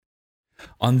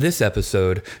On this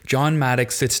episode, John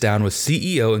Maddox sits down with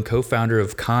CEO and co-founder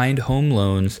of Kind Home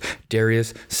Loans,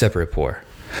 Darius Separapor.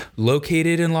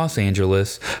 Located in Los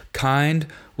Angeles, Kind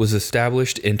was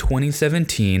established in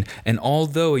 2017, and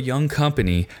although a young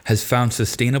company, has found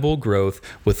sustainable growth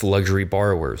with luxury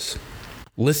borrowers.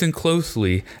 Listen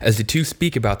closely as the two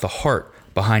speak about the heart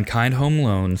behind Kind Home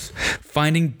Loans,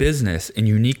 finding business in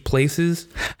unique places,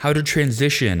 how to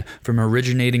transition from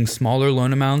originating smaller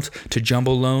loan amounts to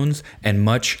jumbo loans, and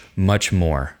much, much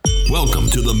more. Welcome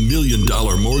to the $1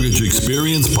 Million Mortgage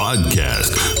Experience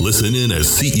Podcast. Listen in as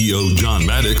CEO John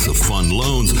Maddox of Fund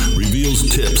Loans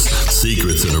reveals tips,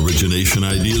 secrets, and origination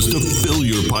ideas to fill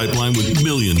your pipeline with $1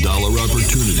 million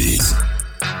opportunities.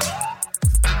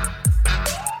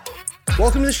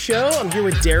 Welcome to the show. I'm here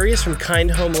with Darius from Kind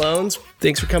Home Loans.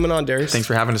 Thanks for coming on, Darius. Thanks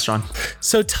for having us, John.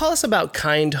 So tell us about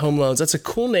Kind Home Loans. That's a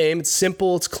cool name. It's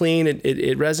simple. It's clean. It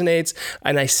resonates.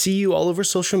 And I see you all over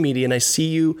social media, and I see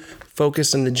you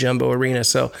focused in the jumbo arena.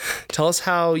 So tell us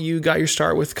how you got your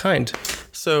start with Kind.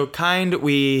 So Kind,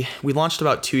 we launched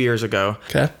about 2 years ago.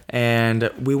 Okay.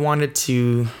 And we wanted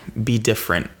to be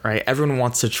different, right? Everyone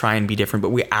wants to try and be different, but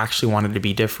we actually wanted to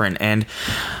be different. And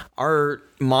our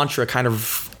mantra kind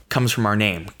of comes from our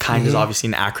name. Kind is obviously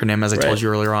an acronym, as I told you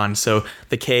earlier on. So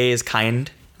the K is kind,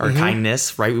 or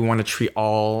kindness, right? We want to treat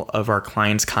all of our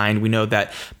clients kind. We know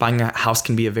that buying a house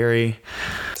can be a very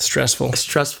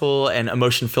stressful and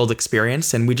emotion-filled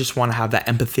experience, and we just want to have that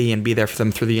empathy and be there for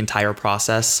them through the entire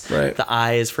process. Right. The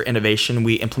I is for innovation.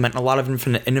 We implement a lot of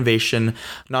innovation,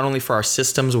 not only for our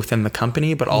systems within the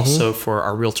company, but also for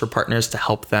our realtor partners to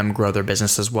help them grow their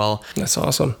business as well. That's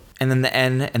awesome. And then the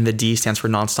N and the D stands for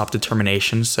nonstop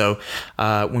determination. So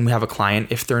when we have a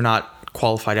client, if they're not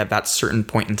qualified at that certain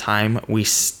point in time, we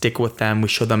stick with them. We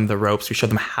show them the ropes. We show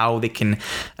them how they can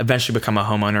eventually become a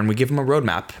homeowner, and we give them a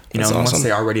roadmap. And once they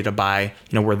are ready to buy,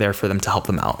 we're there for them to help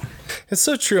them out. It's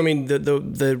so true. I mean,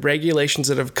 the regulations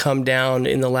that have come down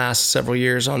in the last several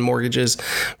years on mortgages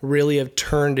really have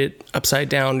turned it upside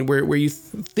down, where you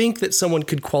think that someone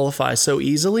could qualify so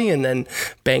easily, and then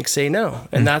banks say no.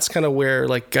 And that's kind of where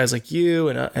guys like you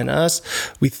and us,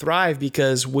 we thrive,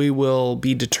 because we will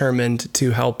be determined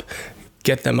to help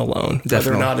get them a loan.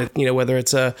 Definitely. Whether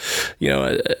it's I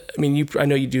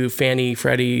know you do Fannie,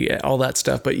 Freddie, all that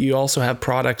stuff, but you also have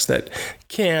products that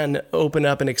can open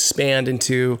up and expand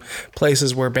into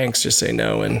places where banks just say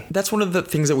no. And that's one of the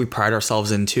things that we pride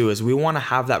ourselves in too, is we want to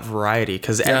have that variety,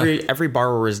 because every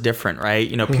borrower is different, right?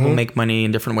 People make money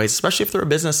in different ways, especially if they're a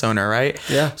business owner, right?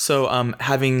 Yeah. So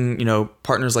having,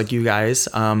 partners like you guys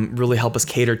really help us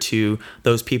cater to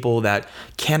those people that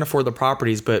can afford the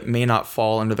properties, but may not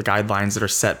fall under the guidelines that are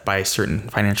set by certain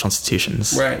financial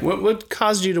institutions. Right. What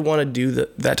caused you to want to do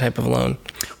that type of loan?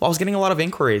 Well, I was getting a lot of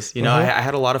inquiries. I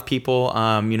had a lot of people.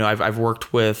 I've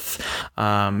worked with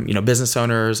business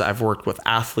owners. I've worked with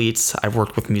athletes. I've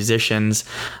worked with musicians.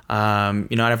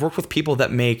 And I've worked with people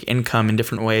that make income in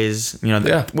different ways.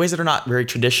 Ways that are not very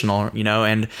traditional.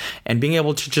 And being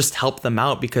able to just help them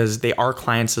out, because they are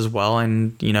clients as well.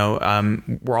 And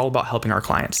we're all about helping our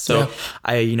clients. So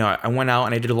I went out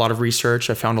and I did a lot of research.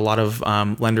 I found a lot of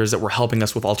lenders that were helping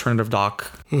us with alternative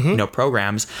doc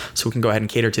programs, so we can go ahead and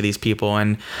cater to these people.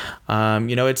 And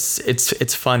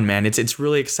it's fun, man. It's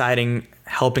really exciting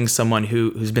helping someone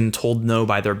who's been told no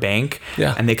by their bank,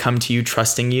 and they come to you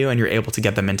trusting you, and you're able to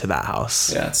get them into that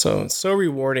house. Yeah, so it's so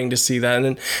rewarding to see that,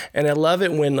 and I love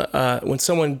it when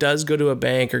someone does go to a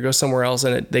bank or go somewhere else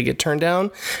and they get turned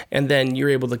down, and then you're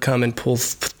able to come and pull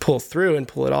through and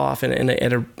pull it off, and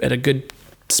at a good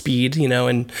speed,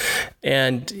 and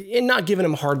not giving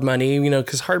them hard money,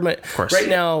 because hard money right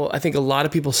now, I think a lot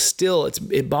of people still,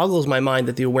 it boggles my mind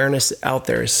that the awareness out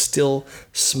there is still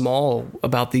small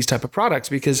about these type of products,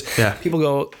 because people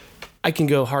go, I can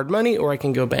go hard money or I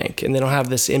can go bank, and they don't have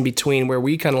this in between where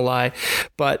we kind of lie.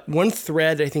 But one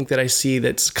thread I think that I see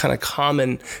that's kind of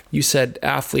common, you said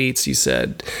athletes, you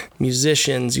said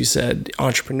musicians, you said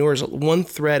entrepreneurs. One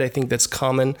thread I think that's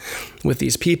common with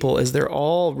these people is they're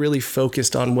all really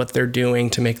focused on what they're doing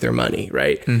to make their money,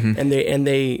 right? And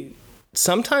they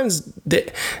sometimes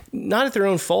not at their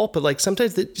own fault, but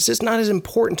sometimes it's just not as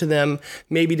important to them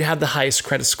maybe to have the highest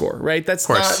credit score, right? That's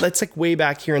way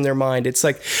back here in their mind. It's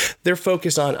they're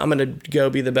focused on, I'm going to go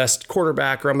be the best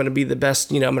quarterback, or I'm going to be the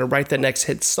best, I'm going to write that next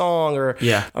hit song, or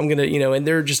I'm going to, and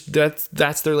they're just,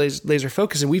 that's their laser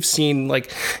focus. And we've seen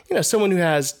someone who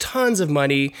has tons of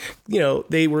money,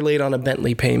 they were late on a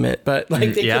Bentley payment, but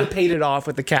they could have paid it off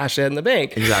with the cash in the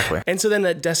bank. Exactly. And so then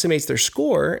that decimates their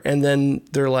score. And then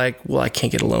they're like, well, well, I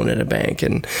can't get a loan at a bank,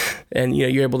 and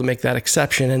you're able to make that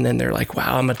exception, and then they're like,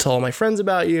 wow, I'm gonna tell all my friends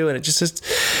about you, and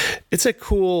it's a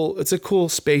cool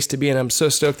space to be in. I'm so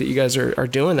stoked that you guys are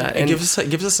doing that. And it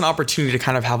gives us an opportunity to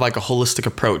kind of have like a holistic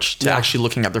approach to actually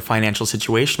looking at their financial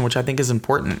situation, which I think is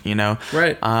important,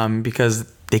 right? Because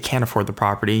they can't afford the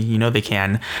property, they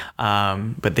can,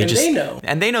 but they know,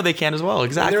 and they know they can as well.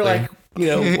 Exactly. And they're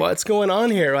like, what's going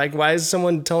on here? Like, why is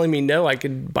someone telling me no, I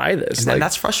could buy this? And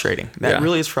that's frustrating. That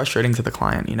really is frustrating to the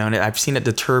client, and I've seen it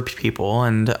deter people,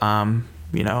 and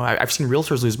I've seen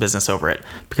realtors lose business over it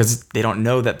because they don't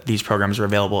know that these programs are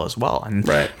available as well. And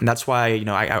that's why,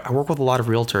 I work with a lot of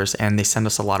realtors and they send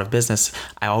us a lot of business.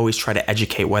 I always try to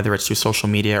educate, whether it's through social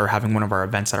media or having one of our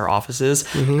events at our offices.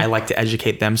 I like to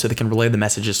educate them so they can relay the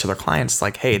messages to their clients.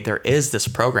 Like, hey, there is this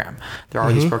program. There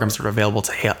are these programs that are available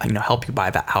to help you buy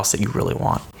that house that you really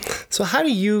want. So how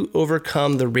do you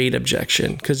overcome the rate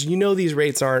objection? Because these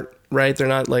rates aren't right. They're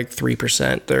not like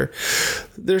 3%.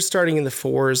 They're starting in the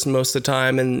 4s most of the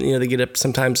time, and they get up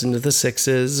sometimes into the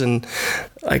 6s. And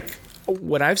like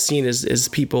what I've seen is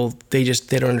people they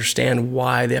don't understand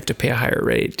why they have to pay a higher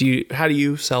rate. How do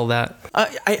you sell that?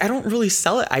 I don't really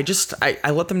sell it.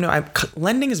 I let them know.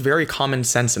 Lending is very common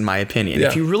sense in my opinion. Yeah.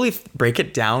 If you really break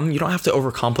it down, you don't have to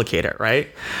overcomplicate it, right?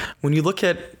 When you look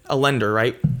at a lender,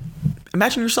 right?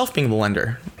 Imagine yourself being the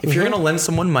lender. If you're going to lend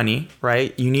someone money,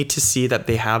 right, you need to see that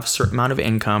they have a certain amount of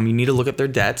income. You need to look at their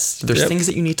debts. There's things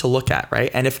that you need to look at,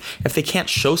 right? And if they can't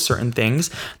show certain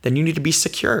things, then you need to be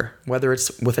secure, whether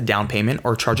it's with a down payment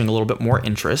or charging a little bit more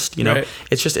interest.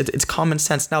 It's common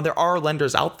sense. Now, there are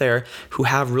lenders out there who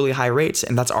have really high rates,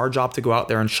 and that's our job to go out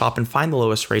there and shop and find the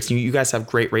lowest rates. You guys have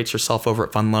great rates yourself over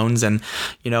at Fund Loans, and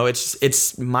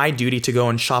it's my duty to go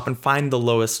and shop and find the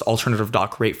lowest alternative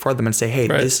doc rate for them and say, hey,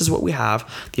 this is what we have.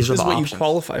 These are the options. What you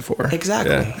qualify for.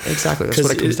 Exactly. That's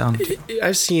what it comes down to.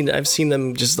 I've seen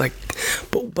them just like,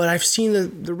 but I've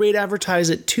seen the rate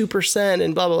advertised at 2%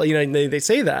 and blah blah. They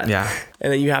say that. Yeah.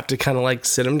 And then you have to kind of like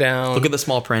sit them down. Look at the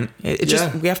small print.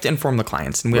 We have to inform the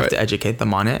clients and we have to educate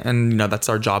them on it. And that's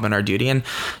our job and our duty. And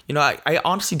I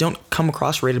honestly don't come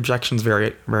across rate objections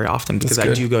very, very often because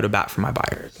I do go to bat for my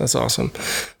buyers. That's awesome.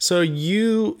 So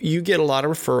you get a lot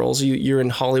of referrals. You're in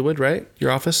Hollywood, right?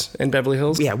 Your office in Beverly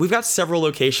Hills? Yeah, we've got several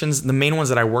locations. The main ones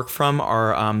that I work from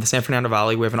are the San Fernando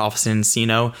Valley. We have an office in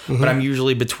Encino, but I'm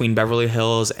usually between Beverly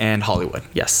Hills and Hollywood.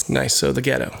 Yes. Nice. So the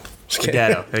ghetto.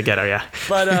 The ghetto, yeah.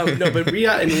 But in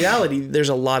reality, there's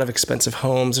a lot of expensive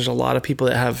homes. There's a lot of people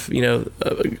that have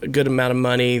a good amount of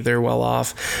money. They're well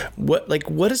off.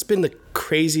 What has been the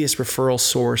craziest referral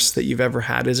source that you've ever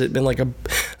had? Has it been like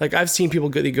I've seen people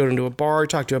go into a bar,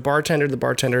 talk to a bartender. The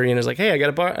bartender is like, hey, I got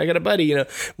a buddy.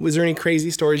 Was there any crazy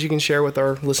stories you can share with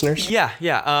our listeners?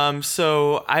 Yeah.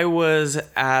 So I was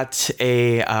at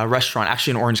a restaurant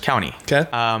actually in Orange County. Okay.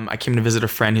 I came to visit a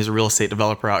friend who's a real estate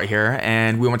developer out here,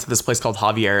 and we went to this place called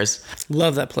Javier's.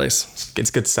 Love that place. It's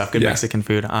good stuff. Good Mexican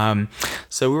food.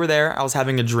 So we were there. I was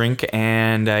having a drink,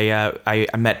 and I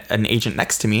met an agent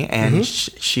next to me, and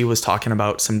she was talking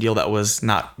about some deal that was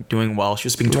not doing well. She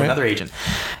was speaking to another agent,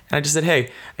 and I just said,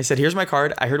 hey, here's my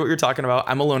card. I heard what you're talking about.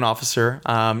 I'm a loan officer.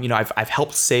 I've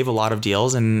helped save a lot of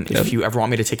deals, and if you ever want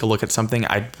me to take a look at something,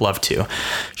 I'd love to.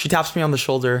 She taps me on the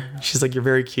shoulder. She's like, you're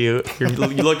very cute. You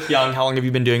look young. How long have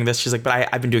you been doing this? She's like, but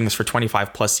I've been doing this for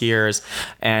 25 plus years,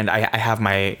 and I have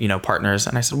my partners.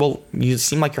 And I said, well, you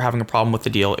seem like you're having a problem with the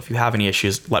deal. If you have any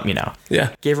issues, let me know.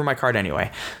 Yeah. Gave her my card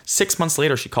anyway. 6 months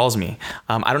later, she calls me.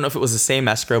 I don't know if it was the same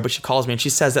escrow, but she calls me and she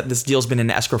says that this deal's been in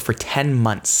escrow for 10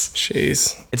 months.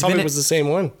 Jeez. It was the same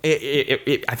one.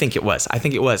 I think it was.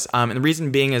 And the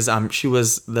reason being is she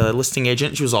was the listing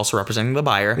agent. She was also representing the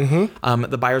buyer.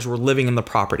 The buyers were living in the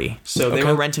property. So they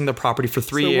were renting the property for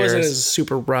 3 years. It wasn't a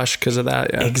super rush because of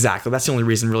that. Yeah. Exactly. That's the only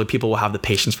reason really people will have the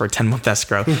patience for a 10-month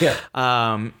escrow. Yeah.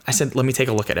 I said, let me take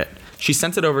a look at it. She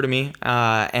sent it over to me,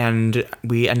 and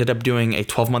we ended up doing a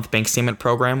 12-month bank statement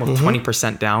program with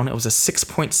 20% down. It was a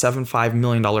 $6.75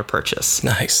 million purchase.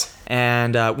 Nice.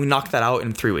 And we knocked that out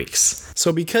in 3 weeks.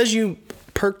 So because you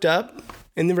perked up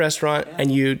in the restaurant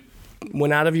and you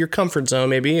went out of your comfort zone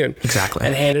maybe and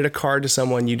handed a card to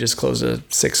someone, you just closed a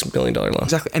 $6 million loan.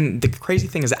 Exactly. And the crazy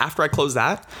thing is after I closed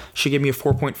that, she gave me a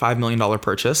 $4.5 million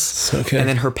purchase. Okay. And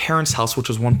then her parents' house, which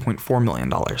was $1.4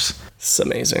 million. It's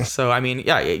amazing. So, I mean,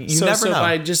 yeah, you So never know.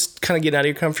 by just kind of getting out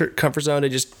of your comfort zone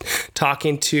and just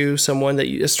talking to someone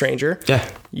a stranger, Yeah.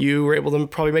 you were able to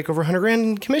probably make over $100,000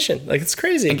 in commission. Like, it's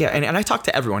crazy. Yeah, and I talk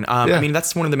to everyone. Yeah. I mean,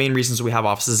 that's one of the main reasons we have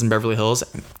offices in Beverly Hills.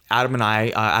 Adam and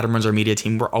I, Adam runs our media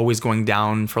team. We're always going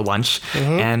down for lunch,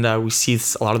 and we see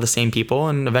a lot of the same people.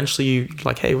 And eventually, you're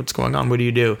like, "Hey, what's going on? What do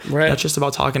you do?" Right. That's just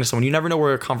about talking to someone. You never know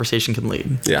where a conversation can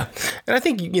lead. Yeah. And I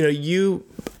think,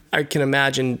 I can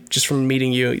imagine just from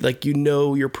meeting you, like,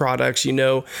 your products,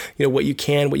 what you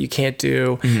can, what you can't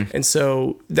do. And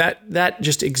so that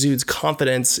just exudes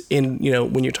confidence in,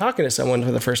 when you're talking to someone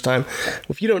for the first time.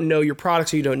 If you don't know your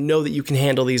products or you don't know that you can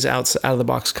handle these out of the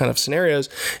box kind of scenarios,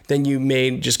 then you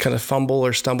may just kind of fumble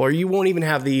or stumble, or you won't even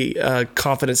have the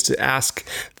confidence to ask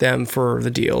them for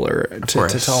the deal or to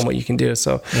tell them what you can do.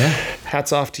 So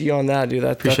hats off to you on that, dude.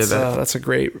 Appreciate that. That's a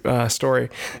great story.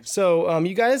 So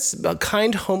you guys,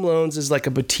 Kind Home Loans is like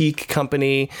a boutique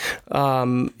company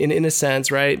in a sense,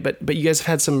 right? But you guys have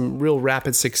had some real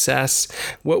rapid success.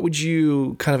 What would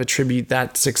you kind of attribute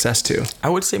that success to? I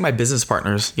would say my business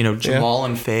partners, Jamal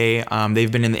and Faye,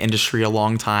 they've been in the industry a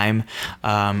long time.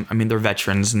 I mean, they're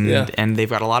veterans and they've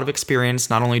got a lot of experience,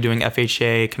 not only doing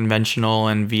FHA, conventional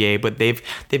and VA, but they've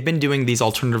been doing these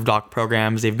alternative doc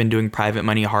programs. They've been doing private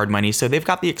money, hard money. So they've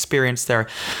got the experience there.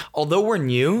 Although we're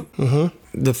new,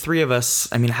 the three of us,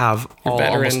 have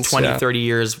almost 20, 30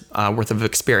 years worth of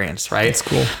experience, right? That's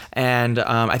cool. And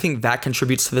I think that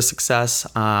contributes to the success.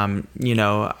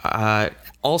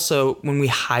 Also, when we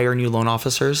hire new loan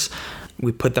officers,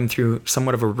 we put them through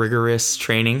somewhat of a rigorous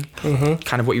training,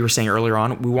 kind of what you were saying earlier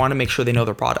on. We want to make sure they know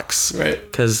their products, right?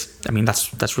 Because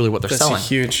that's really what they're selling. That's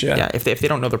huge, yeah. If they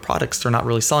don't know their products, they're not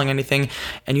really selling anything.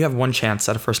 And you have one chance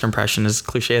at a first impression, as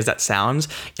cliche as that sounds.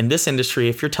 In this industry,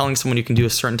 if you're telling someone you can do a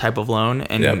certain type of loan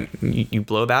and you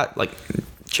blow that, like,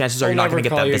 chances are you're not going to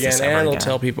get that business ever again. And they'll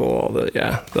tell people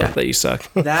that you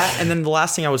suck. That, and then the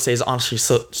last thing I would say is honestly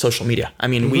social media. I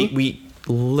mean, we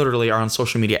literally are on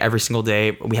social media every single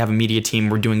day. We have a media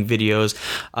team. We're doing videos,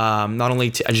 not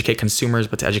only to educate consumers,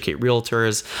 but to educate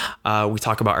realtors. We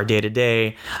talk about our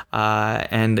day-to-day,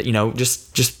 and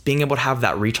just being able to have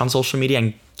that reach on social media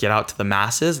and get out to the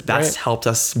masses. That's helped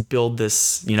us build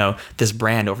this, this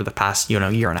brand over the past, year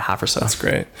and a half or so. That's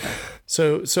great.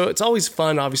 So it's always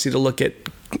fun, obviously, to look at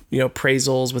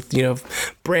appraisals with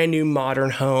brand new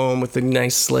modern home with the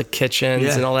nice slick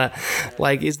kitchens and all that.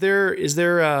 Like, is there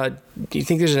do you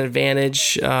think there's an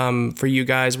advantage for you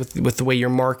guys with the way you're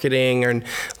marketing, or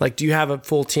like, do you have a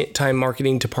full-time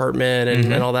marketing department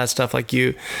and all that stuff? Like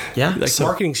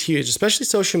marketing's huge, especially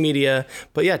social media.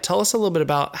 But tell us a little bit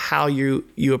about how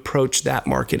you approach that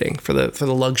marketing for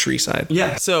the luxury side.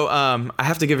 So I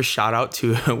have to give a shout out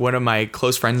to one of my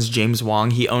close friends, James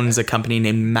Wong. He owns a company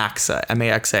named Maxa,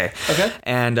 MAXA. Okay.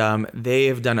 And they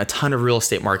have done a ton of real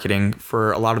estate marketing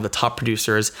for a lot of the top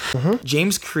producers.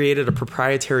 James created a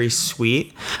proprietary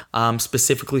suite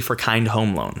specifically for Kind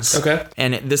Home Loans. Okay.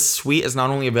 And this suite is not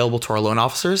only available to our loan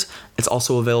officers, it's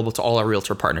also available to all our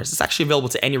realtor partners. It's actually available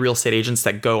to any real estate agents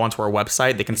that go onto our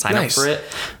website. They can sign up for it.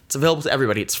 It's available to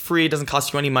everybody. It's free. It doesn't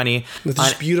cost you any money. With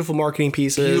just beautiful marketing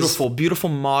pieces. Beautiful,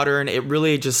 modern. It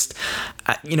really just,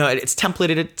 it's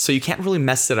templated so you can't really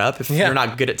mess it up if you're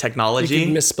not good at technology. You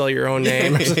can misspell your own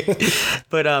name.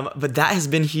 But that has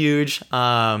been huge.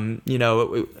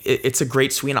 It's a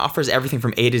great suite and offers everything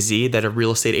from A to Z that a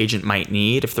real estate agent might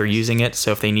need if they're using it.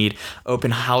 So if they need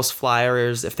open house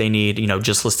flyers, if they need,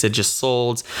 just listed, just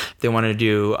sold, if they want to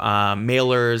do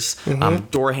mailers,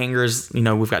 door hangers,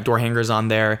 we've got door hangers on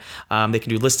there. They can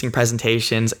do listing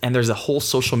presentations, and there's a whole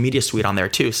social media suite on there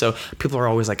too. So people are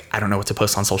always like, I don't know what to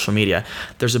post on social media.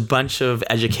 There's a bunch of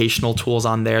educational tools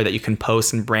on there that you can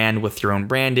post and brand with your own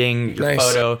branding, your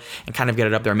photo, and kind of get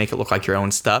it up there and make it look like your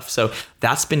own stuff. So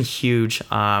that's been huge.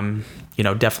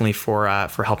 Definitely for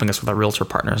helping us with our realtor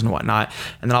partners and whatnot.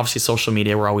 And then obviously social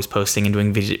media, we're always posting and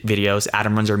doing videos.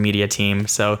 Adam runs our media team.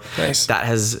 So that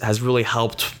has really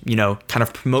helped, kind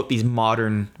of promote these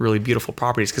modern, really beautiful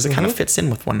properties because it kind of fits in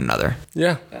with one another.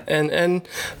 Yeah. And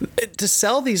to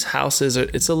sell these houses,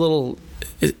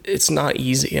 it's not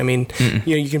easy. I mean,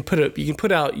 you can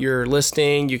put out your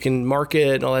listing, you can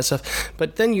market and all that stuff,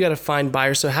 but then you got to find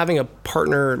buyers. So having a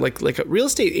partner, like real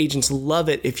estate agents love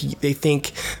it if they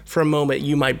think for a moment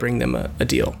you might bring them a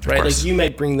deal, right? Like you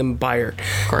might bring them a buyer.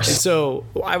 Of course. And so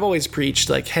I've always preached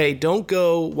like, hey, don't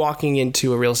go walking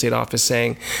into a real estate office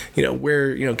saying,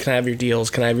 where, can I have your deals?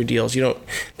 Can I have your deals?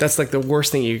 That's like the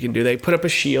worst thing you can do. They put up a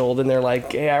shield and they're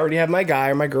like, hey, I already have my guy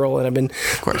or my girl and I've been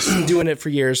doing it for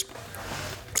years.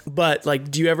 But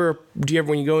like, do you ever,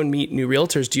 when you go and meet new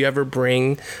realtors, do you ever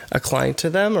bring a client to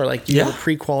them, or like, do you ever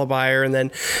pre-qual a buyer and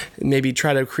then maybe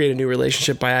try to create a new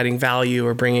relationship by adding value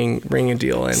or bringing a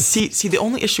deal in? See, the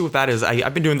only issue with that is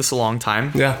I've been doing this a long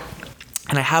time. Yeah.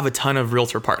 And I have a ton of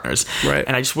realtor partners, right?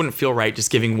 And I just wouldn't feel right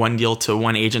just giving one deal to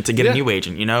one agent to get a new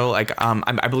agent. You know, like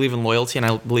I believe in loyalty and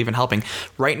I believe in helping.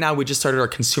 Right now, we just started our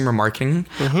consumer marketing,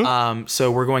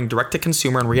 so we're going direct to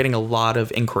consumer, and we're getting a lot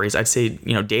of inquiries. I'd say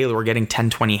daily we're getting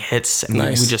 10, 20 hits, and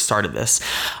we just started this.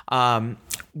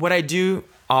 What I do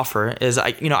offer is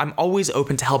I'm always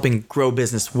open to helping grow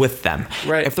business with them.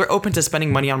 Right. If they're open to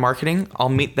spending money on marketing, I'll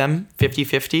meet them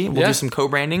 50-50. We'll do some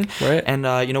co-branding, right? And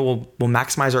we'll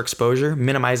maximize our exposure,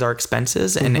 minimize our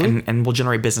expenses, and we'll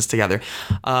generate business together.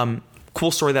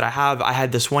 Cool story that I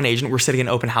had this one agent, we're sitting in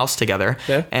an open house together,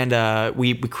 and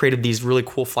we created these really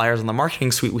cool flyers on the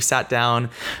marketing suite. We sat down.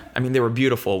 I mean, they were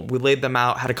beautiful. We laid them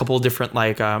out, had a couple of different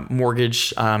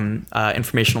mortgage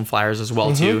informational flyers as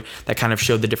well too, that kind of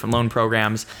showed the different loan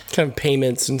programs, kind of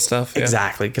payments and stuff.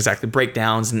 Exactly.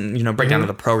 Breakdowns and breakdown of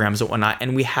the programs and whatnot.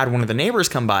 And we had one of the neighbors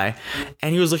come by,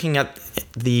 and he was looking at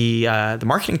the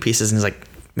marketing pieces, and he's like,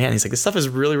 man, he's like, this stuff is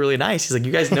really, really nice. He's like,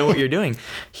 you guys know what you're doing.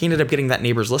 He ended up getting that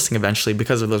neighbor's listing eventually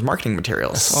because of those marketing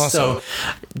materials. That's awesome. So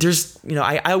there's,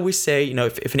 I always say,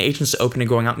 if an agent's open to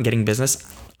going out and getting business,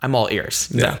 I'm all ears.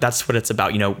 Yeah. That's what it's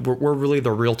about. We're really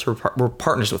the realtor. We're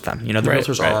partners with them. The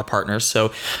realtors are our partners.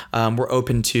 So we're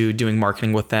open to doing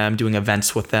marketing with them, doing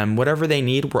events with them, whatever they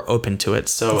need. We're open to it.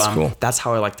 So that's cool. That's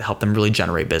how I like to help them really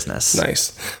generate business.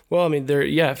 Nice. Well, I mean,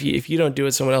 if you don't do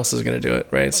it, someone else is going to do it,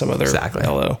 right? Some other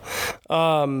LO.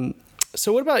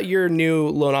 So what about your new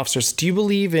loan officers? Do you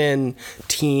believe in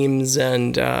teams?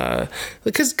 And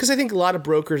because I think a lot of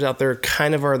brokers out there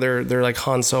kind of are they're like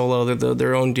Han Solo, they're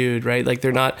their own dude, right? Like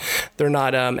they're not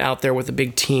out there with a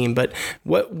big team. But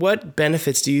what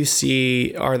benefits do you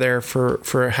see are there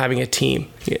for having a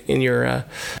team in your?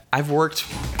 I've worked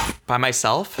by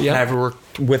myself, and I've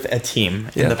worked with a team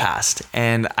in the past,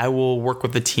 and I will work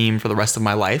with the team for the rest of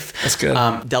my life. That's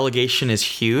good. Delegation is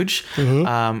huge.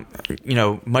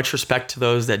 Much respect to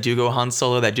those that do go Han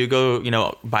Solo, that do go,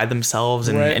 by themselves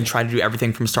and try to do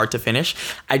everything from start to finish.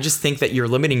 I just think that you're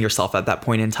limiting yourself at that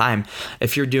point in time.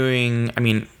 If you're doing,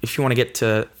 if you want to get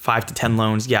to 5 to 10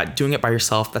 loans, doing it by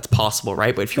yourself, that's possible,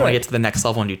 right? But if you want to get to the next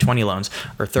level and do 20 loans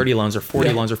or 30 loans or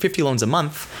 40 loans or 50 loans a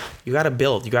month, you got to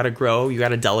build, you got to grow, you got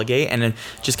to delegate, and then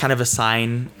just kind of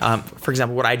assign. For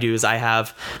example, what I do is I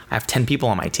have 10 people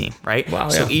on my team, right? Wow,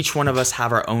 so each one of us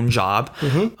have our own job,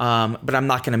 but I'm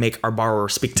not going to make our borrower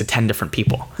speak to 10 different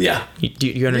people. Yeah. Do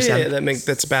you understand? Yeah,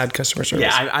 that's bad customer service.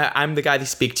 Yeah, I'm the guy they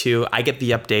speak to. I get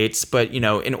the updates, but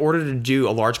in order to do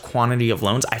a large quantity of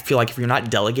loans, I feel like if you're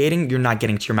not delegating, you're not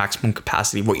getting to your maximum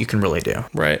capacity, what you can really do.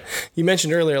 Right. You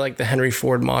mentioned earlier like the Henry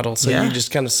Ford model, so you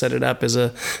just kind of set it up as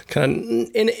a kind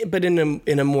of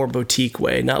in a more boutique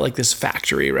way, not like this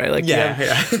factory, right? Like you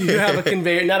have a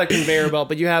conveyor, not a conveyor belt,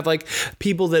 but you have like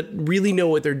people that really know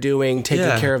what they're doing,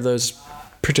 taking care of those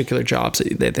particular jobs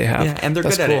that they have. Yeah, and they're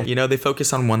good at it. They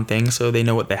focus on one thing, so they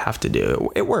know what they have to do.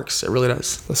 It works. It really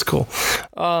does. That's cool.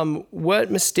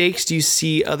 What mistakes do you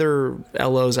see other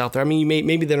LOs out there? I mean,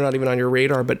 maybe they're not even on your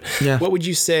radar, but what would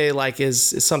you say like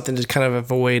is something to kind of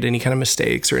avoid any kind of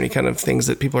mistakes or any kind of things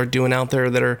that people are doing out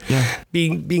there that are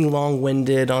being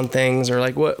long-winded on things, or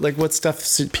what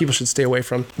stuff people should stay away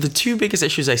from? The two biggest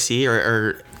issues I see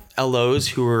are LOs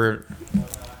who are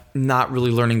not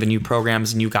really learning the new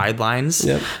programs, new guidelines,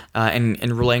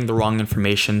 and relaying the wrong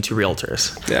information to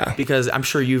realtors. Yeah. Because I'm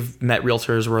sure you've met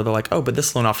realtors where they're like, oh, but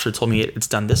this loan officer told me it's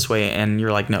done this way. And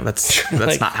you're like, no, that's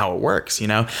not how it works,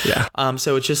 Yeah.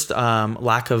 So it's just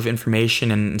lack of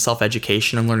information and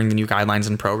self-education and learning the new guidelines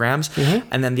and programs.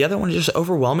 And then the other one is just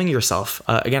overwhelming yourself.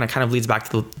 Again, it kind of leads back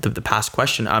to the past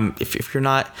question.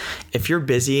 If you're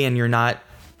busy and you're not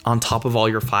on top of all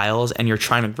your files and you're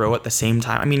trying to grow at the same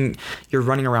time, you're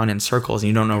running around in circles and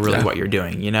you don't know really what you're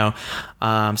doing, So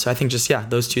I think just,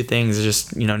 those two things is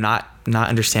just, not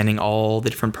understanding all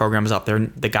the different programs out there,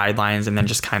 the guidelines, and then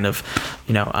just kind of,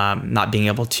 not being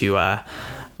able to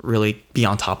really be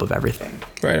on top of everything.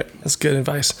 Right. That's good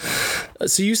advice.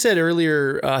 So you said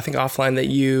earlier, I think offline, that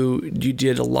you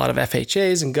did a lot of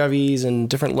FHAs and govies and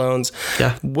different loans.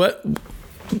 Yeah.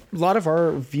 lot of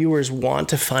our viewers want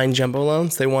to find jumbo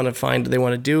loans. They want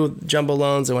to do jumbo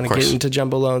loans. They want to get into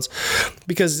jumbo loans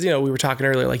because, we were talking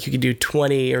earlier, like you could do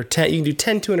 20 or 10, you can do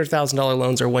 10 $200,000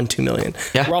 loans or 2 million.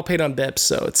 Yeah. We're all paid on BIPs.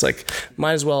 So it's like,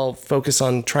 might as well focus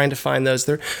on trying to find those.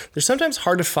 They're sometimes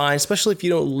hard to find, especially if you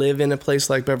don't live in a place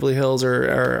like Beverly Hills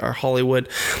or Hollywood.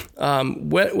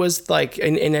 What was like,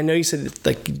 and I know you said that,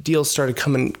 like, deals started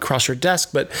coming across your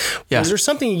desk, but was there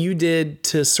something you did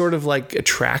to sort of like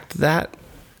attract that?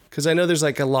 Because I know there's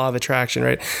like a law of attraction,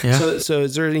 right? Yeah. So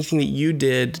is there anything that you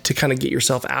did to kind of get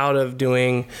yourself out of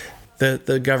doing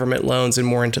the government loans and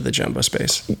more into the jumbo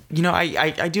space?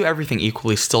 I do everything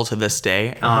equally still to this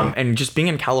day. And just being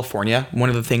in California, one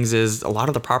of the things is a lot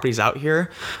of the properties out here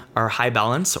are high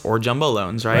balance or jumbo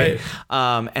loans, right?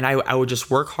 And I would just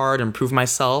work hard and prove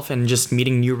myself, and just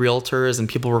meeting new realtors and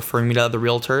people referring me to other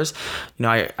realtors.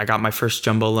 I got my first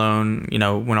jumbo loan,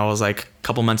 when I was like a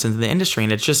couple months into the industry,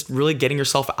 and it's just really getting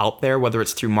yourself out there, whether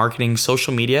it's through marketing,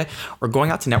 social media, or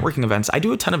going out to networking events. I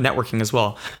do a ton of networking as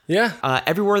well. Yeah.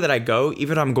 Everywhere that I go,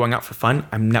 even if I'm going out for fun,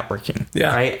 I'm networking.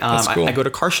 Yeah. Right. That's cool. I go to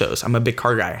car shows. I'm a big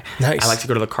car guy. Nice. I like to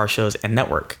go to the car shows and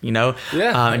network, Yeah.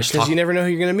 and just because you never know who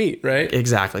you're going to meet, right?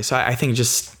 Exactly. So I think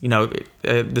just,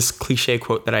 this cliche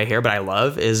quote that I hear, but I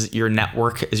love, is your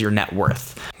network is your net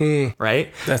worth.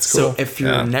 Right. That's cool. So if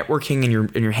you're networking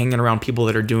and you're hanging around people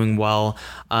that are doing well,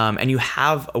 and you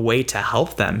have a way to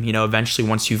help them, eventually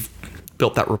once you've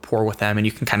built that rapport with them and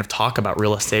you can kind of talk about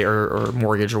real estate or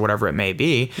mortgage or whatever it may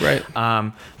be. Right.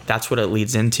 That's what it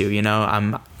leads into,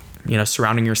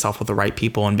 surrounding yourself with the right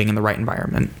people and being in the right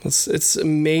environment. It's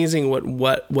amazing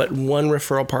what one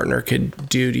referral partner could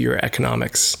do to your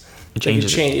economics. It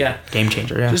changes. Yeah. Game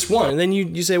changer. Yeah. Just one. And then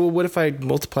you say, well, what if I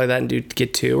multiply that and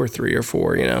get 2 or 3 or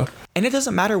 4, And it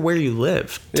doesn't matter where you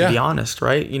live, to be honest,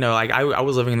 right? Like I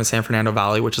was living in the San Fernando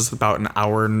Valley, which is about an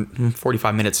hour and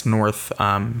 45 minutes north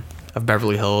of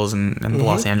Beverly Hills and the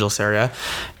Los Angeles area.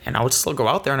 And I would still go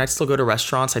out there and I'd still go to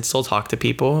restaurants. I'd still talk to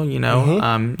people, you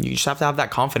just have to have that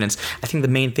confidence. I think the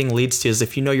main thing leads to is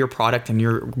if you know your product and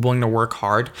you're willing to work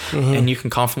hard and you can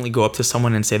confidently go up to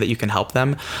someone and say that you can help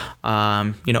them.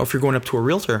 If you're going up to a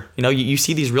realtor, you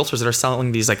see these realtors that are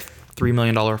selling these like $3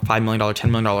 million, $5 million, $10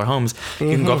 million homes.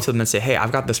 You can go up to them and say, hey,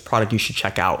 I've got this product you should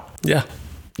check out. Yeah.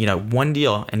 One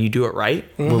deal, and you do it right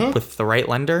with the right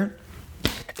lender.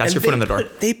 That's your foot in the door.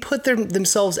 They put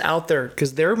themselves out there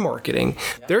because they're marketing.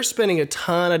 Yeah. They're spending a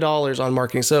ton of dollars on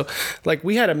marketing. So, like,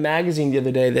 we had a magazine the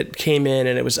other day that came in,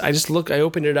 and it was, I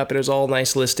opened it up, and it was all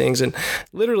nice listings, and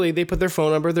literally they put their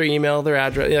phone number, their email, their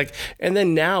address, and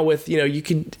then now with, you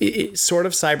could sort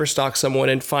of cyber stalk someone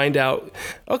and find out,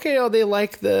 okay, they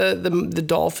like the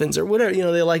Dolphins or whatever,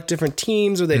 they like different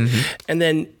teams, or they, and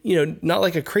then, not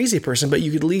like a crazy person, but you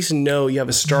could at least know you have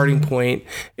a starting point.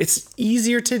 It's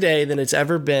easier today than it's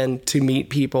ever been to meet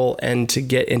people and to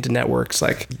get into networks.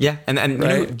 And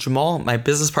right? Jamal, my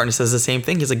business partner, says the same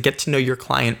thing. He's like, get to know your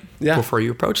client before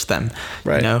you approach them.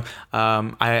 Right.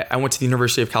 I went to the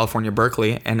University of California,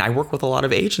 Berkeley, and I work with a lot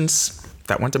of agents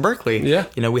that went to Berkeley. Yeah.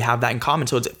 We have that in common.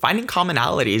 So it's finding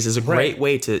commonalities is a great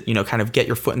way to, kind of get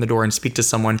your foot in the door and speak to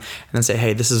someone and then say,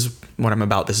 hey, this is what I'm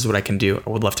about. This is what I can do. I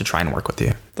would love to try and work with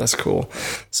you. That's cool.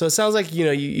 So it sounds like,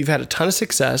 you've had a ton of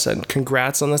success, and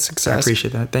congrats on the success. I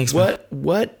appreciate that. Thanks, man.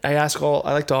 What I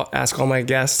like to ask all my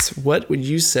guests, what would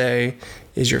you say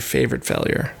is your favorite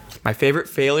failure? My favorite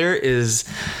failure is...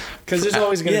 Because there's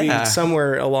always going to be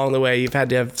somewhere along the way you've had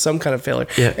to have some kind of failure.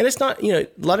 Yeah. And it's not, a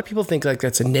lot of people think like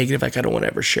that's a negative, like I don't want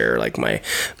to ever share like my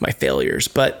failures.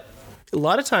 But a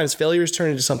lot of times failures turn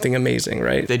into something amazing,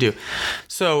 right? They do.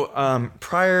 So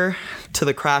prior to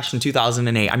the crash in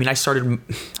 2008, I started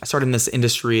in this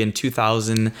industry in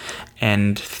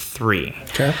 2003.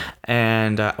 Okay.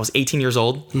 And I was 18 years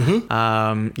old.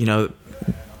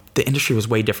 The industry was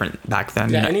way different back then.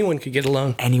 Yeah, anyone could get a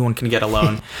loan. Anyone can get a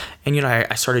loan. And,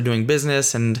 I started doing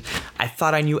business, and I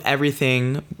thought I knew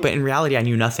everything, but in reality, I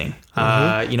knew nothing.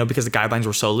 Because the guidelines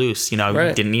were so loose.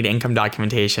 I didn't need income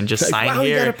documentation. Just sign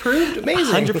here. You got approved?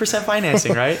 Amazing. 100%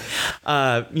 financing, right?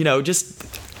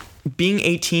 Just being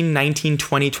 18, 19,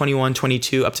 20, 21,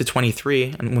 22, up to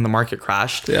 23, and when the market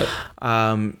crashed,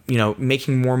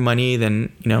 making more money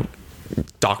than,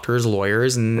 doctors,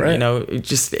 lawyers, and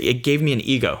it gave me an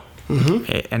ego.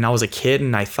 And I was a kid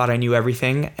and I thought I knew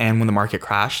everything, and when the market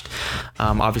crashed,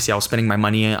 obviously I was spending my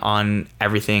money on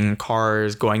everything,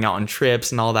 cars, going out on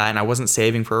trips and all that, and I wasn't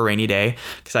saving for a rainy day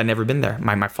because I'd never been there.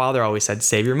 My father always said,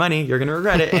 save your money, you're gonna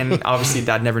regret it. And obviously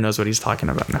Dad never knows what he's talking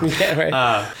about now. Yeah,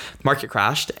 right. Market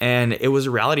crashed, and it was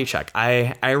a reality check.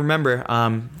 I remember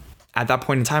at that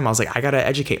point in time, I was like, I got to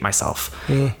educate myself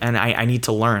and I need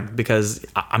to learn because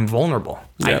I'm vulnerable.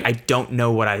 Yep. I don't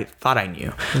know what I thought I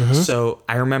knew. So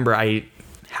I remember I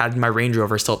had my Range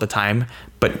Rover still at the time,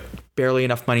 but barely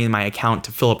enough money in my account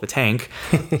to fill up the tank.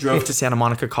 Drove to Santa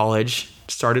Monica College,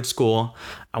 started school.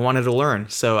 I wanted to learn.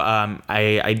 So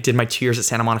I did my 2 years at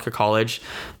Santa Monica College,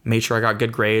 made sure I got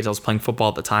good grades. I was playing football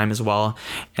at the time as well.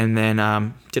 And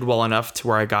then did well enough to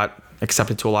where I got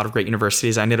accepted to a lot of great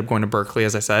universities. I ended up going to Berkeley,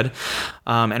 as I said.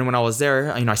 And when I was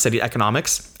there, I studied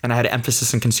economics and I had an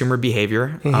emphasis in consumer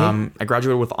behavior. I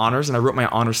graduated with honors and I wrote my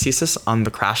honors thesis on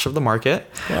the crash of the market.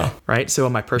 Wow. Right. So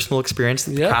my personal experience,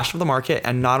 the crash of the market,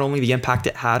 and not only the impact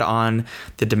it had on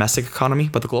the domestic economy,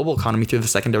 but the global economy through the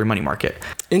secondary money market.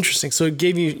 Interesting. So you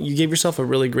gave yourself a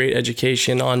really great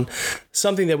education on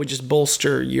something that would just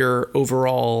bolster your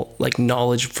overall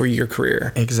knowledge for your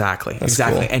career. Exactly. That's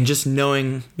cool. And just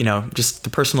knowing, just the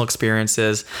personal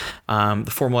experiences,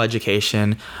 the formal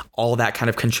education, all that kind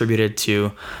of contributed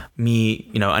to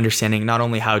me, understanding not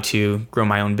only how to grow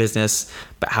my own business,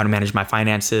 but how to manage my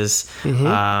finances, and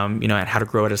how to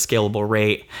grow at a scalable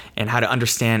rate and how to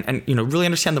understand and, really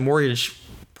understand the mortgage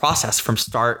process from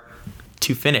start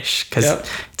to finish, because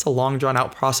it's a long drawn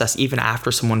out process even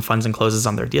after someone funds and closes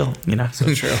on their deal.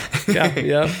 So true.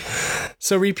 Yeah.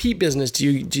 So repeat business. Do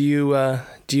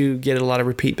you get a lot of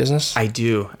repeat business? I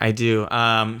do.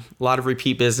 A lot of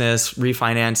repeat business,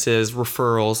 refinances,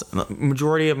 referrals.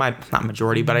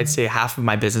 But I'd say half of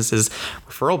my business is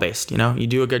referral based. You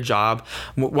do a good job.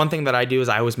 One thing that I do is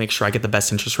I always make sure I get the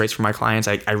best interest rates for my clients.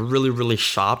 I really, really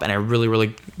shop and I really,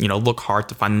 really, look hard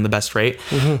to find them the best rate.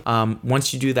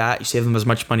 Once you do that, you save them as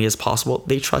much money as possible.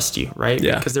 They trust you, right?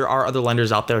 Yeah. Because there are other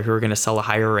lenders out there who are going to sell a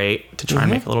higher rate to try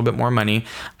and make a little bit more money.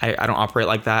 I don't operate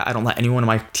like that. I don't let anyone on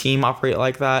my team operate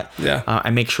like that. Yeah. I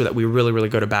make sure that we really, really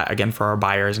go to bat again for our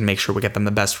buyers and make sure we get them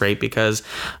the best rate, because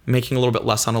making a little bit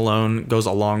less on a loan goes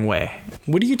a long way.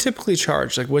 What do you typically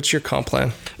charge? What's your comp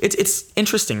plan? It's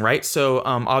interesting, right? So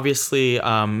obviously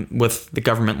with the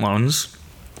government loans,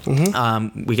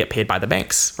 we get paid by the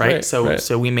banks, right?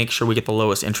 So we make sure we get the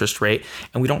lowest interest rate,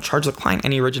 and we don't charge the client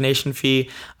any origination fee.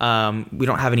 We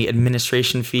don't have any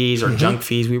administration fees or junk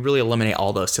fees. We really eliminate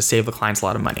all those to save the clients a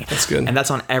lot of money. That's good. And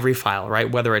that's on every file,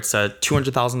 right? Whether it's a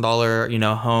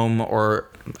 $200,000, home or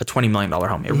a $20 million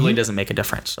home, it really doesn't make a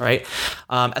difference, right?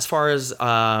 As far as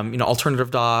alternative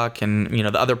doc and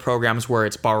the other programs where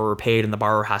it's borrower paid and the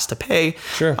borrower has to pay,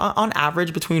 on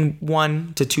average between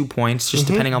 1 to 2 points, just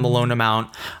depending on the loan amount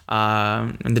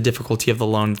and the difficulty of the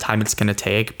loan, the time it's going to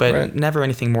take, but never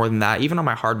anything more than that. Even on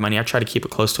my hard money, I try to keep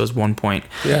it close to as 1 point,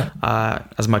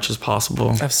 as much as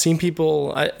possible. I've seen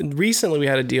people. Recently, we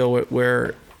had a deal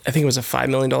where I think it was a $5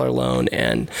 million loan,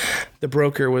 and the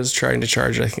broker was trying to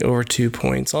charge, I think, over 2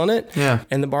 points on it. Yeah.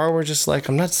 And the borrower was just like,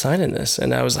 I'm not signing this.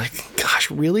 And I was like,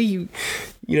 gosh, really?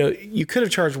 You could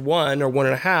have charged 1 or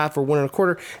 1.5 or 1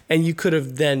 1/4, and you could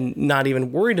have then not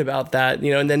even worried about that,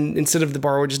 and then instead of the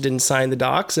borrower just didn't sign the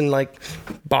docs and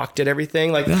balked at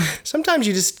everything. Sometimes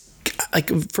you just,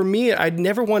 for me, I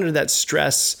never wanted that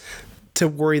stress to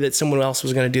worry that someone else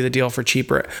was going to do the deal for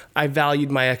cheaper. I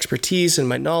valued my expertise and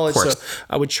my knowledge, so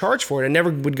I would charge for it. I never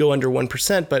would go under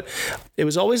 1%, but it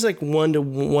was always 1 to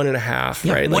 1.5,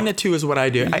 right? 1 to 2 is what I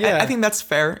do. I think that's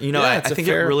fair. I think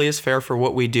it really is fair for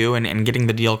what we do and getting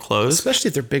the deal closed. Especially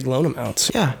if they're big loan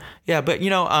amounts. Yeah. But,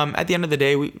 at the end of the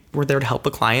day, we're there to help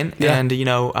the client and,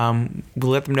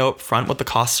 we'll let them know up front what the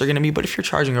costs are going to be. But if you're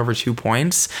charging over 2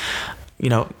 points,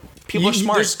 people are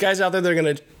smart. There's guys out there that are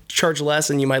going to charge less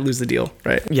and you might lose the deal,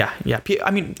 right? Yeah.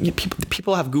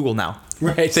 People have Google now.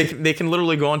 Right. They can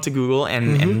literally go onto Google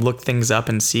and look things up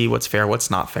and see what's fair, what's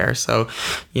not fair. So,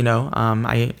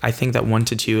 I think that 1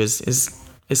 to 2 is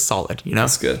solid,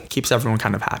 That's good. Keeps everyone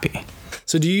kind of happy.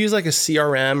 So do you use a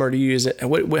CRM, or do you use it?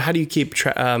 How do you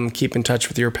keep in touch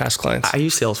with your past clients? I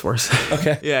use Salesforce.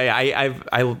 Okay. Yeah.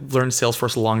 I learned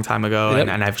Salesforce a long time ago,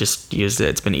 and I've just used it.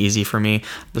 It's been easy for me.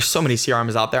 There's so many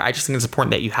CRMs out there. I just think it's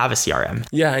important that you have a CRM.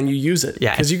 Yeah, and you use it.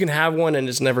 Yeah. Because you can have one and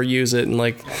just never use it, and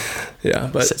But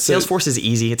Salesforce is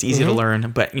easy. It's easy to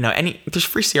learn. But there's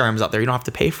free CRMs out there. You don't have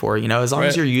to pay for. As long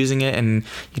as you're using it and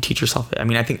you teach yourself it.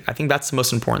 I think that's the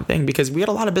most important thing, because we had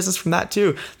a lot of business from that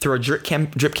too through our drip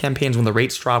campaigns. When the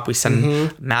rates drop, we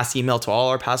send mass email to all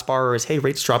our past borrowers. Hey,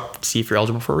 rates drop. See if you're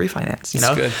eligible for a refinance.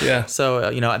 That's good. Yeah.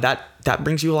 So that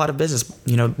brings you a lot of business.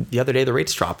 The other day the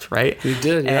rates dropped, right? We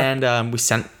did. Yeah. And we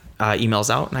sent emails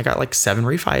out, and I got 7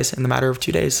 refis in the matter of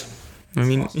 2 days.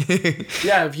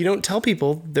 Yeah, if you don't tell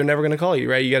people, they're never going to call you,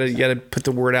 right? You got to put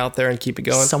the word out there and keep it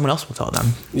going. Someone else will tell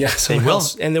them. Yeah, someone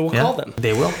else, and they will call them.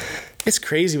 They will. it's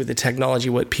crazy with the technology,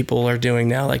 what people are doing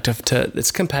now. Like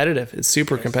it's competitive. It's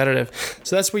super competitive.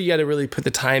 So that's where you got to really put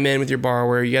the time in with your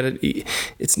borrower.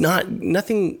 It's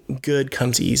nothing good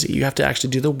comes easy. You have to actually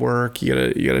do the work.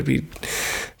 You gotta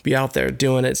be out there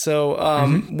doing it. So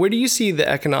where do you see the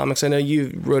economics? I know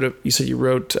you said you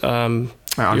wrote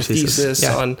your thesis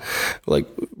on, like,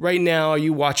 right now, are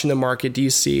you watching the market? Do you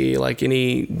see like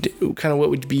any kind of, what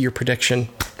would be your prediction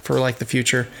for like the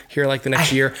future here, like the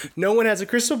next year? No one has a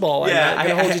crystal ball. Yeah, I'm not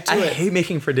gonna hold you to it. I hate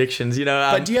making predictions,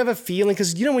 but do you have a feeling?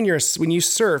 Because when you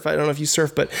surf, I don't know if you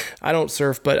surf, but I don't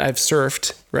surf, but I've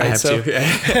surfed, right? I have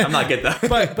to. I'm not good though.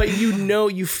 but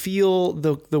you feel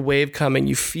the wave coming.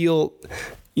 You feel,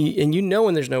 and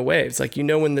when there's no waves, like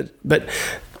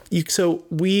so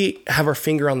we have our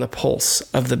finger on the pulse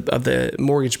of the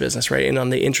mortgage business, right? And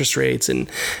on the interest rates and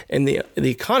the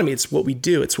economy. It's what we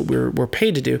do. It's what we're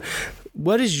paid to do.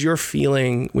 What is your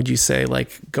feeling, would you say,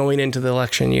 like going into the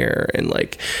election year, and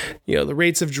like, the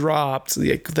rates have dropped,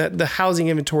 the housing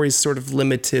inventory is sort of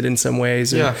limited in some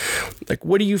ways. And like,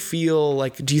 what do you feel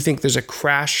like? Do you think there's a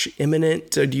crash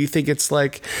imminent? Or do you think it's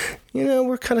like,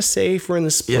 we're kind of safe, we're in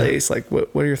this place? Like,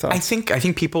 what are your thoughts? I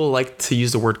think people like to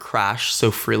use the word crash so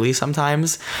freely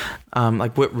sometimes.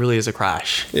 Like, what really is a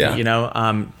crash? Yeah.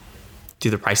 Do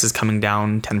the prices coming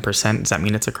down 10%? Does that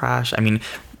mean it's a crash? I mean,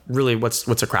 really, what's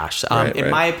a crash? In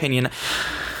my opinion,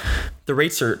 the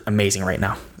rates are amazing right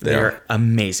now. They're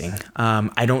amazing.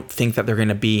 I don't think that they're going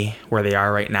to be where they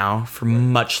are right now for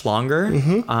much longer.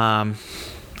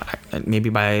 Maybe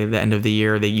by the end of the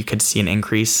year that you could see an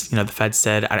increase. The Fed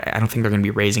said, I don't think they're going to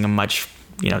be raising them much,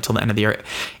 till the end of the year.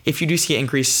 If you do see an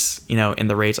increase, in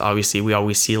the rates, obviously we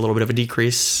always see a little bit of a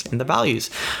decrease in the values.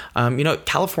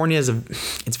 California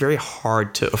it's very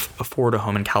hard to afford a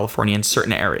home in California in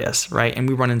certain areas, right? And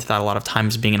we run into that a lot of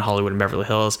times being in Hollywood and Beverly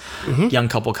Hills. Young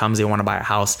couple comes, they want to buy a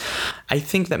house. I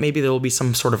think that maybe there will be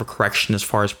some sort of a correction as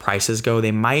far as prices go.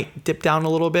 They might dip down a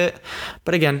little bit,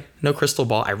 but again, no crystal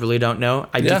ball. I really don't know.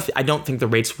 I don't think the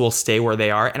rates will stay where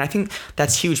they are. And I think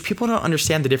that's huge. People don't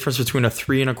understand the difference between a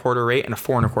 3.25% rate and a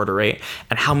 4.25% rate,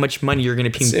 and how much money you're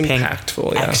going to be paying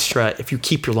extra if you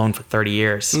keep your loan for 30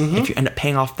 years. If you end up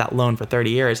paying off that loan for 30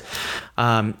 years,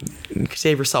 you can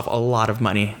save yourself a lot of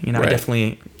money. I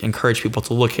definitely encourage people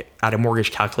to look at a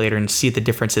mortgage calculator and see the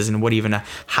differences in what even a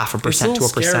 0.5% to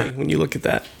 1%. Scary when you look at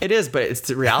that. It is, but it's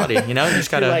the reality. You just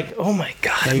gotta. You're like, oh my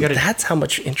god, that's how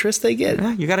much interest they get.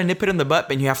 Yeah, you gotta nip it in the butt,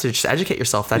 and you have to just educate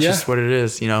yourself. That's just what it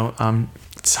is.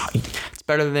 It's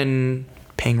better than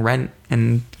paying rent,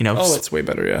 and it's way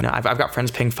better. Yeah. I've got friends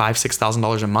paying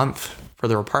 $5,000-$6,000 a month for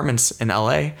their apartments in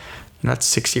LA.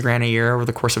 That's $60,000 a year over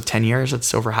the course of 10 years.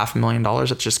 It's over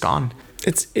 $500,000. It's just gone.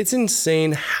 It's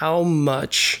insane how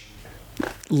much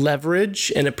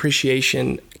leverage and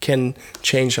appreciation can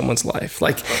change someone's life.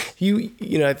 Like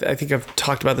I think I've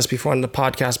talked about this before on the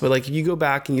podcast, but like, if you go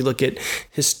back and you look at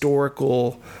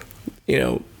historical,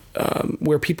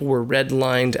 where people were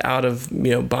redlined out of,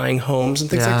 buying homes and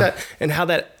things like that, and how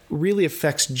that really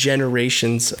affects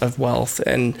generations of wealth.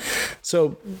 And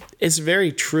so it's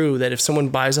very true that if someone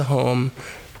buys a home,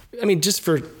 just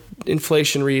for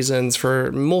inflation reasons,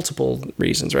 for multiple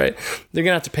reasons, right, they're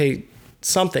gonna have to pay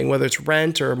something, whether it's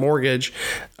rent or a mortgage.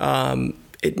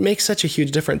 It makes such a huge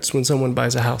difference when someone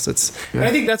buys a house. And I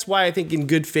think that's why I think in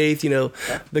good faith,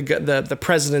 the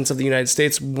presidents of the United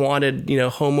States wanted,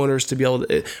 homeowners to be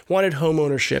wanted home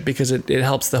ownership, because it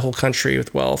helps the whole country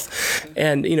with wealth.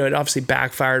 And, it obviously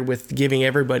backfired with giving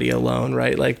everybody a loan,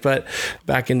 right? Like, but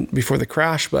before the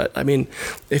crash. But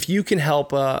if you can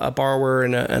help a borrower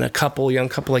and a young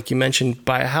couple, like you mentioned,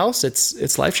 buy a house,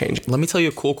 it's life changing. Let me tell you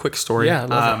a quick story. Yeah, I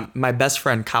love that. My best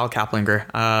friend, Kyle Kaplinger,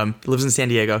 lives in San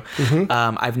Diego.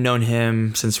 I've known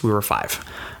him since we were 5.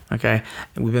 Okay.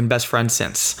 And we've been best friends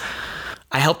since.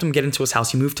 I helped him get into his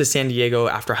house. He moved to San Diego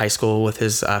after high school with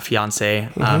his fiance.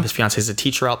 His fiance is a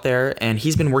teacher out there, and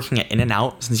he's been working at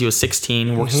In-N-Out since he was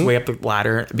 16. Worked his way up the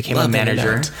ladder, became a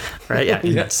manager. Right? Yeah,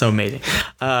 it's so amazing.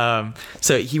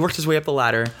 So he worked his way up the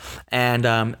ladder,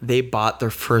 and they bought their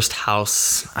first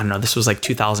house. I don't know. This was like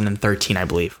 2013, I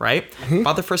believe. Right?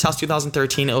 Bought their first house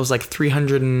 2013. It was like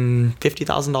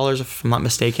 $350,000, if I'm not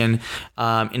mistaken,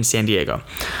 in San Diego.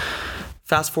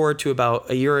 Fast forward to about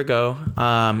a year ago,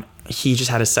 he just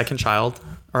had his second child.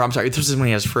 Or I'm sorry, this is when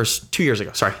he had his first 2 years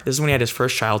ago. Sorry, this is when he had his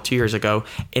first child 2 years ago.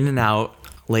 In-N-Out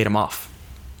laid him off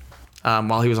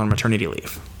while he was on maternity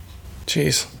leave.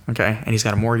 Jeez. Okay, and he's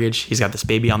got a mortgage. He's got this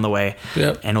baby on the way.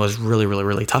 Yep. And it was really, really,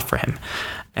 really tough for him.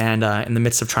 And in the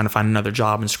midst of trying to find another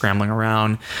job and scrambling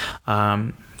around,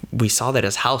 we saw that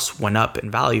his house went up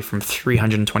in value from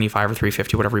 325 or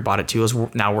 350, whatever he bought it to, it was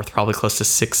now worth probably close to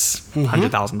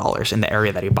 $600,000 in the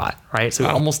area that he bought, right? So it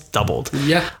almost doubled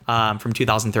from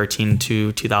 2013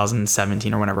 to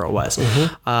 2017 or whenever it was.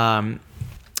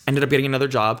 Ended up getting another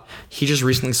job. He just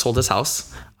recently sold his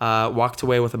house, walked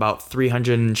away with about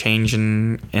 300 and change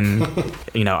in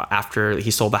after he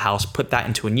sold the house, put that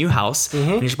into a new house,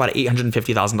 and he's bought an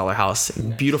 $850,000 house,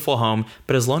 beautiful home.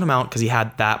 But his loan amount, because he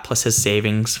had that plus his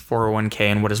savings, 401k,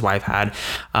 and what his wife had,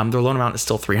 their loan amount is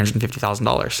still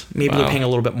 $350,000. Maybe they're paying a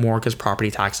little bit more because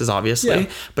property taxes, obviously,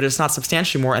 but it's not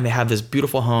substantially more. And they have this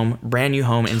beautiful home, brand new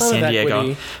home in San Diego.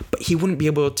 Equity. But he wouldn't be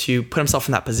able to put himself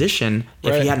in that position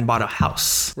if he hadn't bought a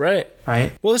house. Right.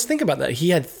 Well, let's think about that. He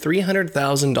had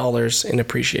 $300,000 in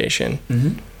appreciation.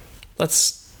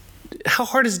 How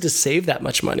hard is it to save that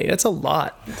much money? That's a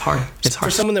lot. It's hard. For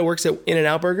someone that works at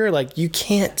In-N-Out Burger, like, you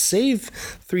can't save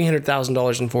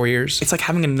 $300,000 in 4 years. It's like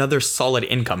having another solid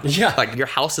income. Yeah. Like, your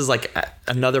house is like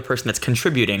another person that's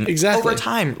contributing over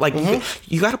time. Like,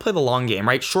 you got to play the long game,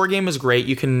 right? Short game is great.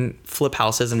 You can flip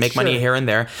houses and make money here and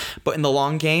there. But in the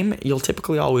long game, you'll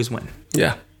typically always win.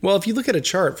 Yeah. Well, if you look at a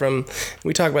chart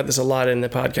we talk about this a lot in the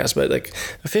podcast, but like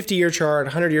a 50-year chart,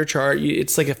 100-year chart,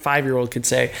 it's like a 5-year-old could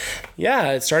say,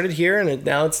 yeah, it started here and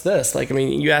now it's this. Like, I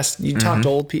mean, you talk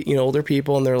to older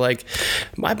people and they're like,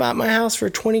 I bought my house for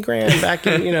 $20,000 back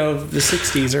in, the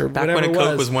 60s or back whatever when a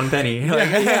Coke was 1 penny.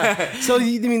 So,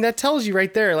 I mean, that tells you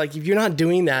right there, like, if you're not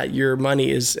doing that, your money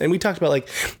is, and we talked about like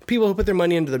people who put their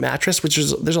money into the mattress, which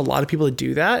is, there's a lot of people that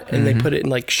do that and they put it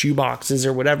in like shoe boxes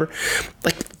or whatever.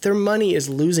 Like, their money is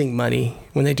losing money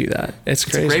when they do that. It's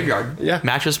crazy. It's a graveyard. Yeah.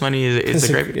 Mattress money is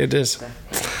a graveyard. It is.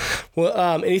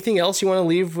 Well, anything else you want to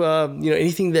leave?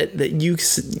 Anything that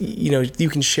you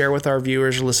can share with our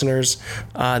viewers or listeners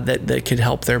that could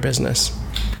help their business?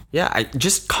 Yeah, I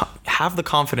just have the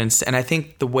confidence. And I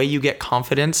think the way you get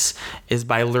confidence is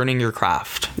by learning your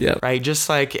craft. Yeah. Right? Just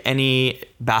like any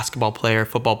basketball player,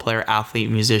 football player,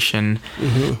 athlete, musician,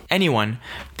 anyone,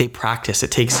 they practice.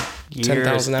 It takes years.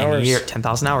 10,000 hours.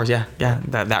 10,000 hours, yeah. Yeah.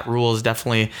 That rule is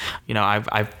definitely,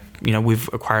 we've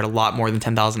acquired a lot more than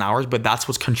 10,000 hours, but that's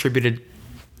what's contributed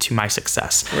to my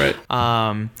success. Right.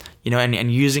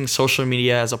 And using social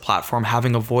media as a platform,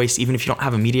 having a voice, even if you don't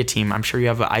have a media team, I'm sure you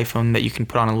have an iPhone that you can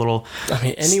put on a little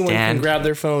anyone stand. can grab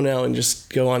their phone now and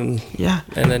just go on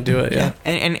and then do it. Yeah.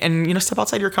 And step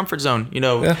outside your comfort zone,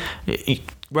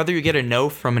 whether you get a no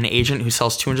from an agent who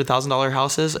sells $200,000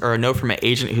 houses or a no from an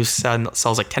agent who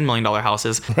sells like $10 million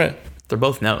houses. Right. They're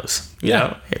both no's. You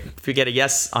know? If you get a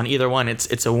yes on either one,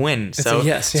 it's a win. It's a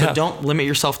yes, So don't limit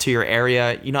yourself to your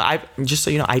area.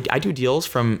 I do deals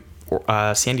from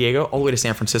San Diego all the way to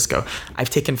San Francisco. I've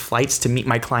taken flights to meet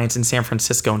my clients in San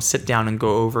Francisco and sit down and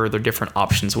go over their different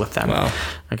options with them. Wow.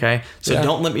 Okay. So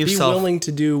don't limit yourself. Be willing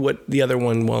to do what the other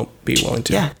one won't be willing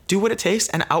to. Yeah. Do what it takes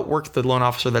and outwork the loan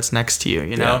officer that's next to you.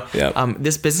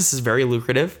 This business is very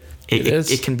lucrative.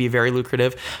 It can be very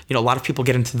lucrative. A lot of people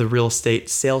get into the real estate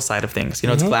sales side of things.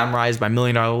 It's glamorized by $1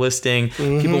 million listing.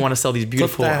 People want to sell these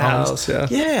beautiful homes.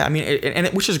 I mean,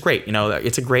 which is great.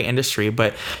 It's a great industry.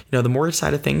 But the mortgage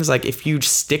side of things, like if you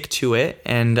stick to it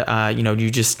and you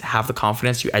just have the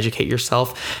confidence, you educate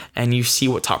yourself, and you see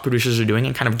what top producers are doing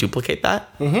and kind of duplicate that,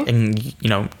 and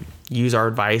use our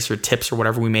advice or tips or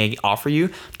whatever we may offer you.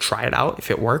 Try it out. If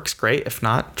it works, great. If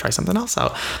not, try something else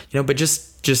out. But just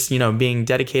being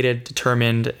dedicated,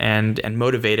 determined, and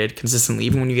motivated consistently,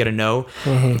 even when you get a no,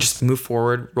 just move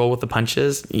forward, roll with the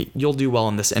punches. You'll do well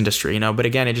in this industry, But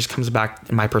again, it just comes back,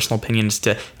 in my personal opinions,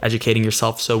 to educating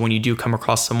yourself. So when you do come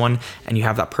across someone and you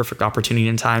have that perfect opportunity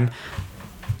in time,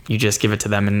 you just give it to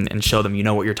them and show them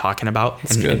what you're talking about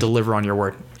and deliver on your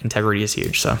word. Integrity is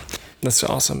huge. So that's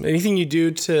awesome. Anything you do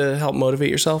to help motivate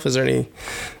yourself? Is there any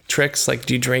tricks? Like,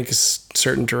 do you drink a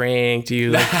certain drink? Do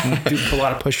you do a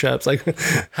lot of push-ups? Like,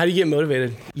 how do you get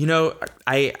motivated?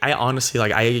 I honestly,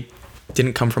 I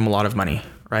didn't come from a lot of money,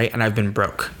 right? And I've been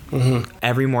broke.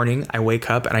 Every morning I wake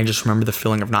up and I just remember the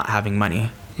feeling of not having money.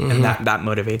 And that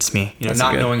motivates me,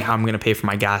 not knowing how I'm going to pay for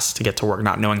my gas to get to work,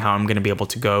 not knowing how I'm going to be able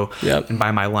to go and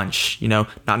buy my lunch,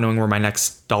 not knowing where my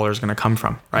next dollar is going to come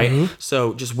from. Right.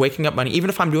 So just waking up money, even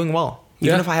if I'm doing well,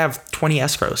 even if I have 20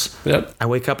 escrows, I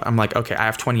wake up, I'm like, okay, I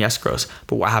have 20 escrows,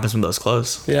 but what happens when those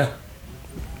close? Yeah.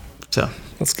 So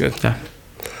that's good. Yeah.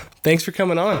 Thanks for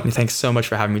coming on. Thanks so much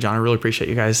for having me, John. I really appreciate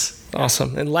you guys.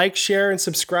 Awesome. And like, share, and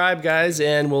subscribe, guys,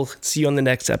 and we'll see you on the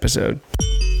next episode.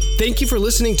 Thank you for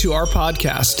listening to our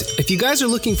podcast. If you guys are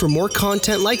looking for more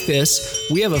content like this,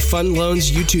 we have a Fund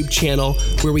Loans YouTube channel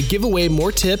where we give away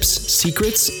more tips,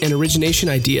 secrets, and origination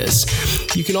ideas.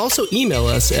 You can also email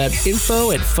us at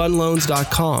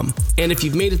info@fundloans.com. And if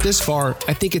you've made it this far,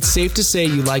 I think it's safe to say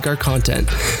you like our content.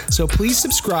 So please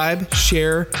subscribe,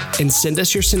 share, and send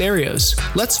us your scenarios.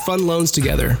 Let's fund loans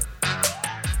together.